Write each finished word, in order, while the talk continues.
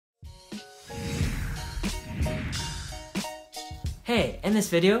Hey, in this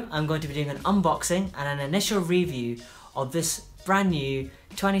video I'm going to be doing an unboxing and an initial review of this brand new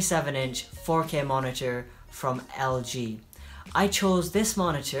 27-inch 4K monitor from LG. I chose this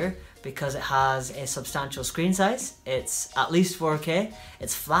monitor because it has a substantial screen size, it's at least 4K,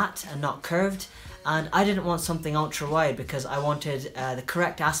 it's flat and not curved, and I didn't want something ultra wide because I wanted the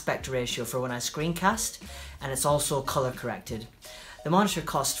correct aspect ratio for when I screencast, and it's also color corrected. The monitor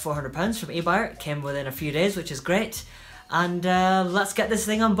cost £400 from eBuyer, it came within a few days, which is great. And let's get this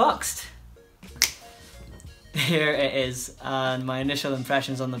thing unboxed. Here it is, and my initial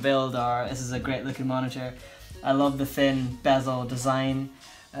impressions on the build are this is a great looking monitor. I love the thin bezel design.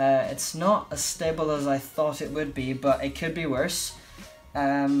 It's not as stable as I thought it would be, but it could be worse.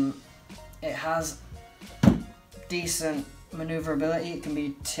 It has decent maneuverability, it can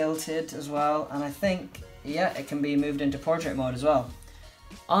be tilted as well, and I think, yeah, it can be moved into portrait mode as well.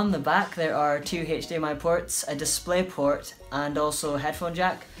 On the back there are two HDMI ports, a display port and also a headphone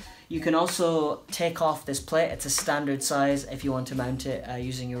jack. You can also take off this plate, it's a standard size if you want to mount it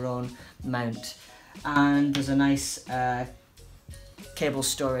using your own mount. And there's a nice cable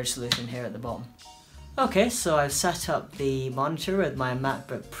storage solution here at the bottom. Okay, so I've set up the monitor with my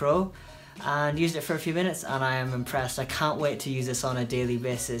MacBook Pro and used it for a few minutes and I am impressed. I can't wait to use this on a daily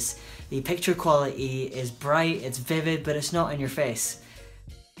basis. The picture quality is bright, it's vivid, but it's not in your face.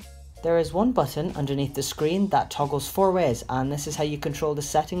 There is one button underneath the screen that toggles 4 ways, and this is how you control the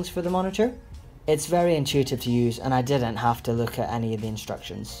settings for the monitor. It's very intuitive to use and I didn't have to look at any of the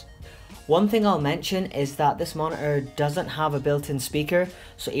instructions. One thing I'll mention is that this monitor doesn't have a built-in speaker,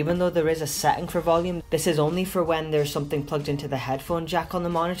 so even though there is a setting for volume, this is only for when there's something plugged into the headphone jack on the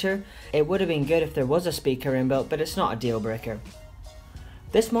monitor. It would have been good if there was a speaker inbuilt, but it's not a deal breaker.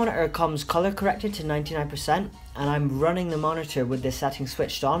 This monitor comes color corrected to 99%, and I'm running the monitor with this setting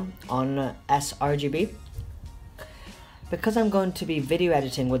switched on sRGB. Because I'm going to be video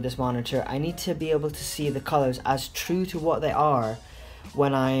editing with this monitor, I need to be able to see the colors as true to what they are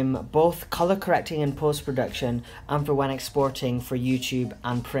when I'm both color correcting in post-production and for when exporting for YouTube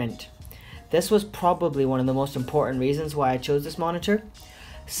and print. This was probably one of the most important reasons why I chose this monitor.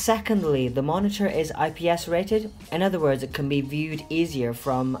 Secondly, the monitor is IPS rated, in other words it can be viewed easier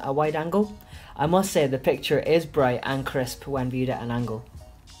from a wide angle. I must say the picture is bright and crisp when viewed at an angle.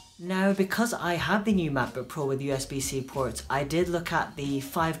 Now, because I have the new MacBook Pro with USB-C ports, I did look at the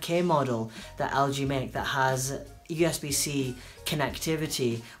 5K model that LG make that has USB-C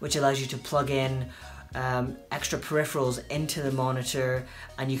connectivity, which allows you to plug in extra peripherals into the monitor,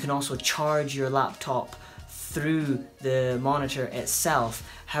 and you can also charge your laptop through the monitor itself.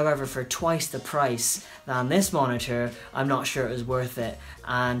 However, for twice the price than this monitor, I'm not sure it was worth it,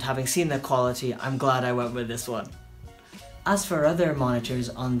 and having seen the quality, I'm glad I went with this one. As for other monitors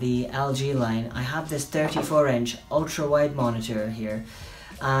on the LG line, I have this 34-inch ultra-wide monitor here,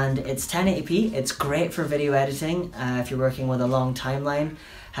 and it's 1080p, it's great for video editing if you're working with a long timeline.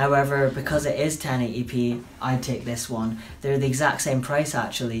 However, because it is 1080p, I'd take this one. They're the exact same price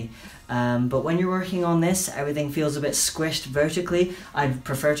actually, but when you're working on this, everything feels a bit squished vertically. I'd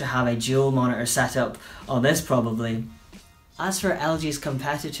prefer to have a dual monitor setup on this probably. As for LG's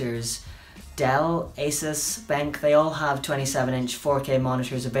competitors, Dell, Asus, Benq, they all have 27-inch 4K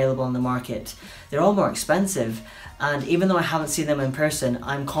monitors available on the market. They're all more expensive, and even though I haven't seen them in person,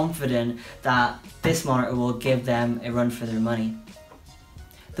 I'm confident that this monitor will give them a run for their money.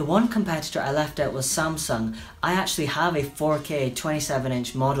 The one competitor I left out was Samsung. I actually have a 4K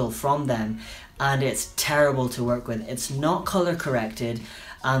 27-inch model from them, and it's terrible to work with. It's not color corrected,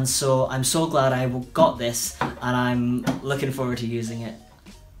 and so I'm so glad I got this, and I'm looking forward to using it.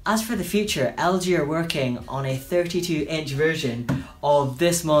 As for the future, LG are working on a 32-inch version of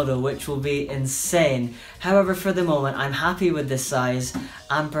this model, which will be insane. However, for the moment, I'm happy with this size,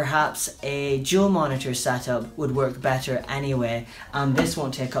 and perhaps a dual monitor setup would work better anyway, and this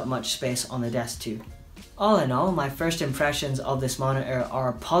won't take up much space on the desk too. All in all, my first impressions of this monitor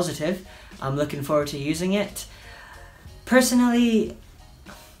are positive. I'm looking forward to using it. Personally,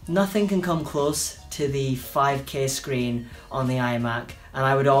 nothing can come close to the 5K screen on the iMac, and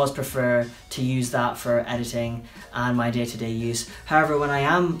I would always prefer to use that for editing and my day-to-day use. However, when I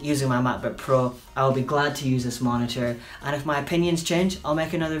am using my MacBook Pro, I will be glad to use this monitor, and if my opinions change, I'll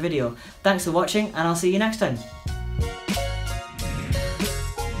make another video. Thanks for watching, and I'll see you next time.